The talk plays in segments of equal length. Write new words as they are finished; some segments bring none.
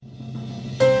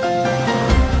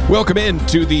Welcome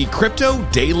into the Crypto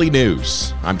Daily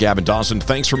News. I'm Gavin Dawson.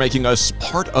 Thanks for making us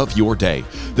part of your day.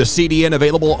 The CDN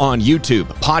available on YouTube,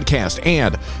 podcast,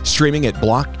 and streaming at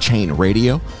Blockchain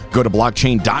Radio. Go to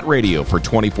blockchain.radio for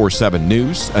 24/7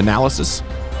 news, analysis,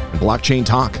 and blockchain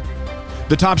talk.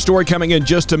 The top story coming in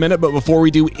just a minute, but before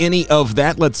we do any of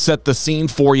that, let's set the scene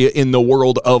for you in the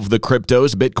world of the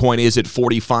cryptos. Bitcoin is at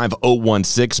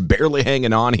 45,016, barely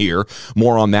hanging on here.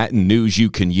 More on that in news you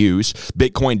can use.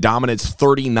 Bitcoin dominance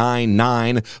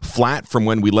 39.9, flat from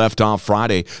when we left off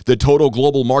Friday. The total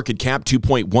global market cap,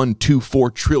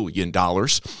 $2.124 trillion.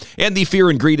 And the fear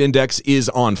and greed index is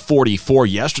on 44.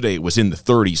 Yesterday it was in the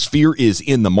 30s. Fear is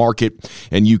in the market,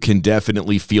 and you can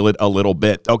definitely feel it a little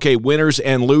bit. Okay, winners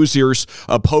and losers.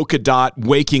 A Polkadot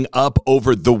waking up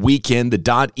over the weekend. The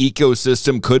DOT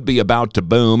ecosystem could be about to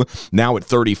boom. Now at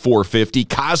 34.50.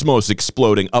 Cosmos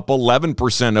exploding, up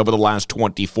 11% over the last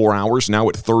 24 hours. Now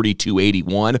at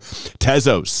 32.81.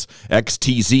 Tezos,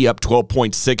 XTZ up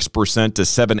 12.6% to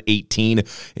 718.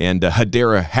 And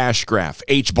Hedera Hashgraph,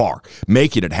 HBAR,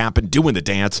 making it happen, doing the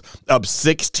dance, up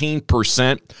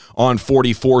 16% on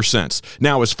 44 cents.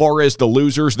 Now, as far as the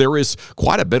losers, there is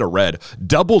quite a bit of red.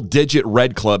 Double-digit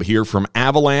red club here from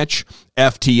Avalanche,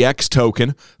 FTX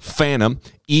token, Phantom,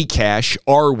 eCash,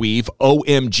 Arweave,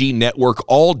 OMG Network,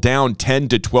 all down 10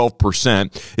 to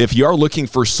 12%. If you are looking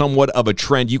for somewhat of a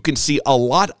trend, you can see a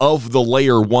lot of the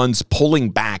layer ones pulling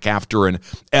back after an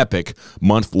epic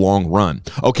month-long run.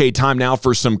 Okay, time now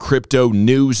for some crypto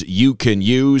news you can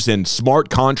use, and smart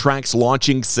contracts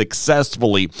launching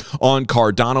successfully on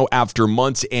Cardano after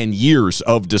months and years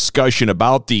of discussion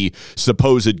about the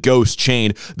supposed ghost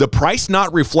chain. The price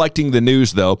not reflecting the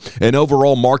news, though. An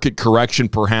overall market correction,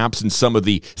 perhaps, and some of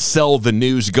the sell the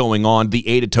news going on. The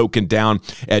ADA token down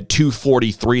at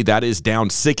 243. That is down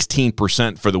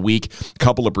 16% for the week,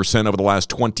 couple of percent over the last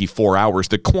 24 hours.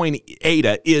 The coin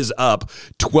ADA is up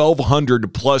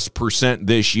 1,200+%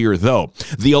 this year, though.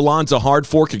 The Alonza hard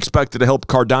fork expected to help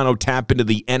Cardano tap into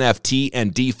the NFT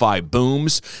and DeFi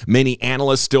booms. Many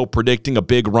analysts still predicting a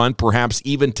big run, perhaps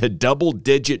even to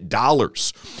double-digit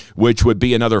dollars, which would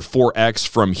be another 4x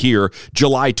from here.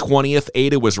 July 20th,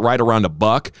 ADA was right around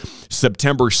 $1.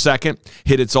 September 2nd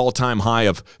hit its all-time high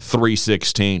of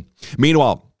 316.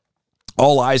 Meanwhile,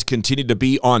 all eyes continue to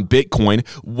be on Bitcoin,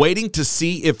 waiting to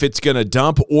see if it's going to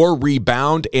dump or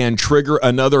rebound and trigger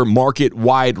another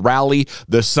market-wide rally.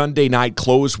 The Sunday night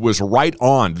close was right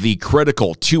on the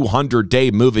critical 200-day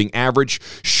moving average.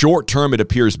 Short-term, it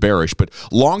appears bearish, but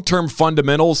long-term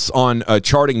fundamentals on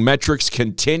charting metrics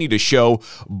continue to show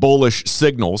bullish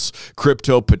signals.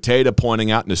 Crypto Potato pointing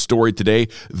out in a story today,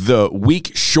 the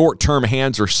weak short-term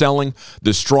hands are selling.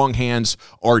 The strong hands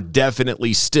are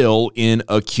definitely still in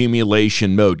accumulation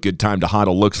mode. Good time to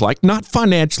hodl, looks like. Not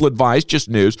financial advice, just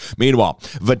news. Meanwhile,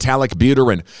 Vitalik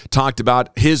Buterin talked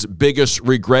about his biggest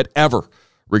regret ever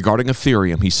regarding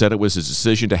Ethereum. He said it was his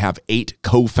decision to have 8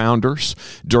 co-founders.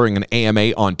 During an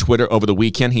AMA on Twitter over the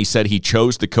weekend, he said he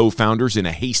chose the co-founders in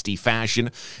a hasty fashion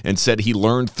and said he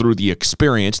learned through the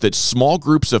experience that small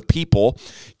groups of people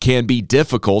can be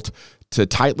difficult to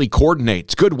tightly coordinate.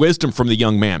 It's good wisdom from the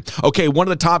young man. Okay, one of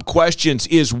the top questions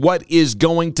is what is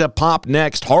going to pop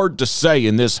next? Hard to say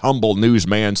in this humble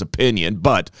newsman's opinion,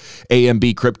 but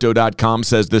AMBcrypto.com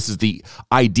says this is the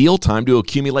ideal time to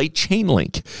accumulate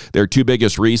Chainlink. Their two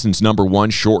biggest reasons: number one,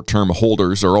 short-term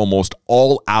holders are almost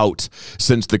all out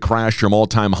since the crash from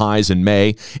all-time highs in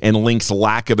May and Link's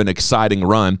lack of an exciting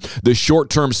run. The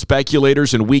short-term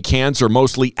speculators and weak hands are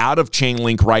mostly out of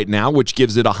Chainlink right now, which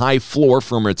gives it a high floor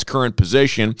from its current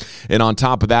position. And on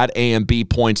top of that, AMB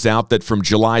points out that from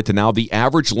July to now, the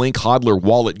average Link hodler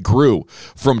wallet grew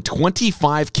from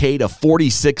 25K to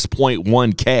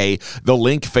 46.1K. The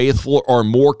Link faithful are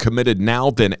more committed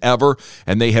now than ever,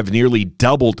 and they have nearly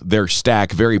doubled their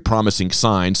stack. Very promising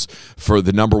signs for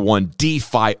the number one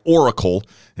DeFi oracle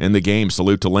in the game.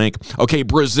 Salute to Link. Okay,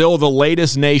 Brazil, the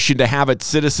latest nation to have its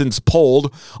citizens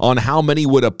polled on how many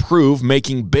would approve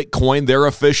making Bitcoin their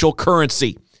official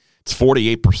currency. It's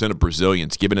 48% of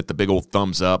Brazilians giving it the big old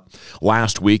thumbs up.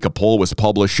 Last week, a poll was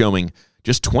published showing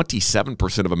just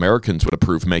 27% of Americans would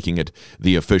approve making it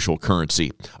the official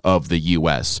currency of the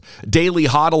U.S. Daily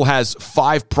Hodl has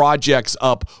 5 projects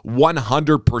up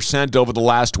 100% over the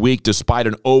last week despite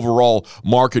an overall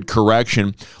market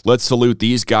correction. Let's salute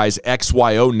these guys.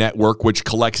 XYO Network, which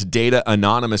collects data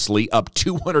anonymously, up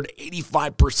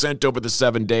 285% over the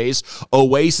 7 days.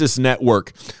 Oasis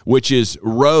Network, which is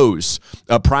Rose,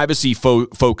 a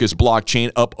privacy-focused blockchain,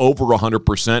 up over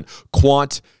 100%.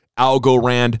 Quant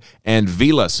Algorand, and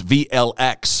Velas,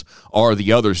 VLX, are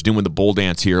the others doing the bull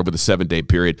dance here over the 7-day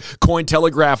period.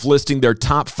 Cointelegraph listing their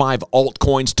top 5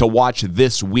 altcoins to watch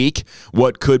this week.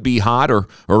 What could be hot or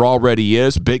already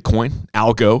is: Bitcoin,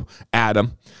 Algo,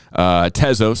 Atom,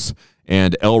 Tezos,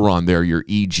 and Elrond there, your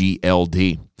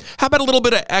EGLD. How about a little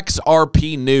bit of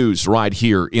XRP news right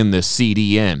here in the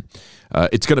CDN?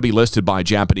 It's going to be listed by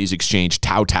Japanese exchange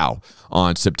Taotao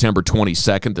on September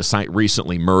 22nd. The site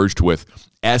recently merged with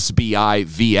SBI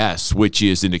VS, which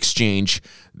is an exchange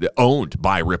owned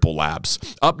by Ripple Labs.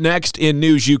 Up next in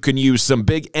news, you can use some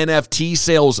big NFT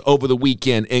sales over the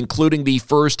weekend, including the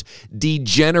first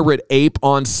degenerate ape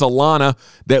on Solana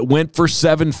that went for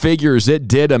 7 figures. It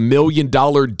did $1 million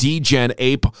degen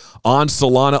ape on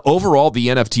Solana. Overall, the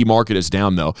NFT market is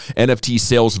down, though. NFT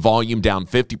sales volume down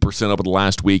 50% over the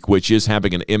last week, which is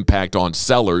having an impact on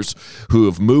sellers who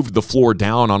have moved the floor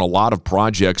down on a lot of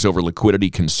projects over liquidity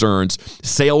concerns.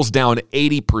 Sales down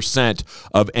 80%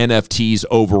 of NFTs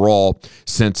overall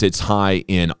since its high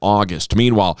in August.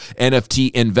 Meanwhile,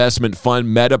 NFT investment fund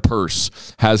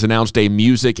Metapurse has announced a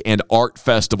music and art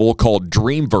festival called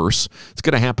Dreamverse. It's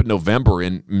going to happen November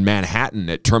in Manhattan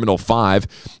at Terminal 5.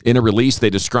 In a release, they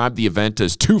described the event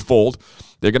as twofold.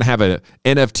 They're going to have an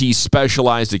NFT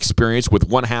specialized experience with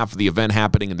one half of the event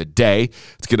happening in the day.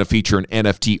 It's going to feature an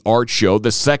NFT art show.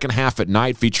 The second half at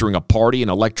night featuring a party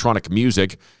and electronic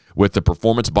music with the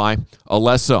performance by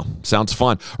Alesso. Sounds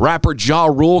fun. Rapper Ja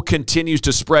Rule continues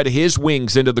to spread his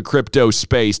wings into the crypto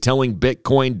space, telling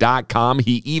Bitcoin.com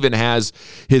he even has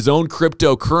his own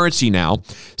cryptocurrency now,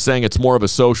 saying it's more of a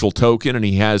social token, and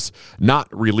he has not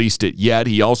released it yet.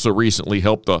 He also recently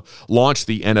helped launch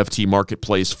the NFT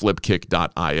marketplace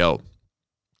Flipkick.io.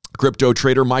 Crypto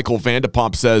trader Michael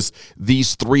Vandepomp says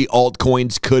these 3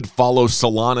 altcoins could follow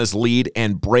Solana's lead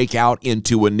and break out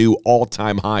into a new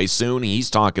all-time high soon. He's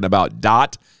talking about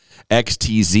DOT,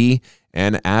 XTZ,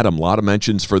 and Atom. A lot of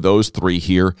mentions for those 3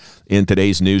 here in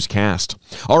today's newscast.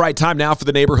 All right, time now for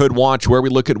the Neighborhood Watch, where we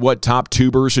look at what top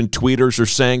tubers and tweeters are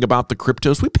saying about the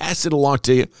cryptos. We pass it along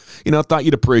to you. Thought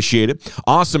you'd appreciate it.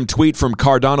 Awesome tweet from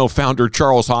Cardano founder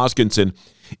Charles Hoskinson.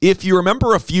 If you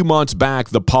remember a few months back,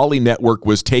 the Poly Network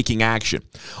was taking action,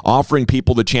 offering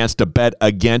people the chance to bet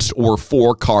against or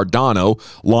for Cardano,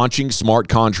 launching smart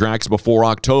contracts before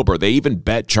October. They even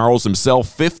bet Charles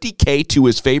himself $50K to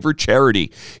his favorite charity.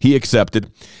 He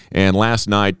accepted, and last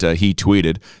night he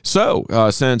tweeted,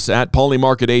 since at Poly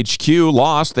Market HQ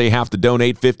lost, they have to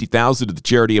donate $50,000 to the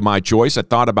charity of my choice. I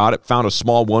thought about it, found a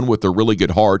small one with a really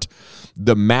good heart.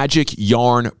 The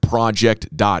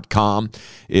MagicYarnProject.com.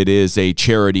 It is a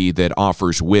charity that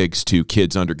offers wigs to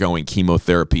kids undergoing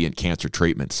chemotherapy and cancer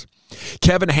treatments.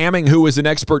 Kevin Hamming, who is an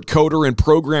expert coder and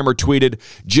programmer, tweeted,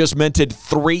 just minted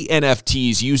 3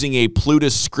 NFTs using a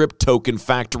Plutus script token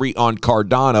factory on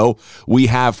Cardano. We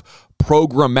have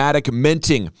programmatic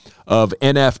minting of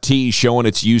NFT showing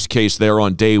its use case there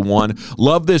on day 1.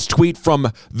 Love this tweet from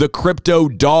the Crypto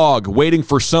Dog, waiting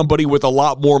for somebody with a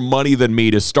lot more money than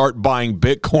me to start buying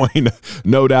Bitcoin.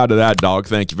 No doubt of that, dog.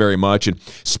 Thank you very much. And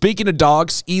speaking of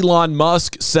dogs, Elon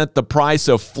Musk sent the price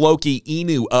of Floki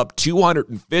Inu up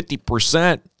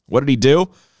 250%. What did he do?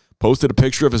 Posted a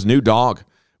picture of his new dog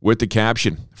with the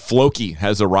caption, Floki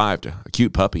has arrived. A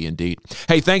cute puppy indeed.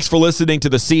 Hey, thanks for listening to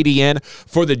the CDN.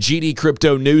 For the GD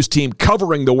Crypto News team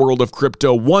covering the world of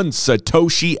crypto one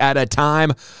Satoshi at a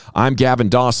time, I'm Gavin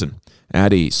Dawson.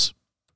 At ease.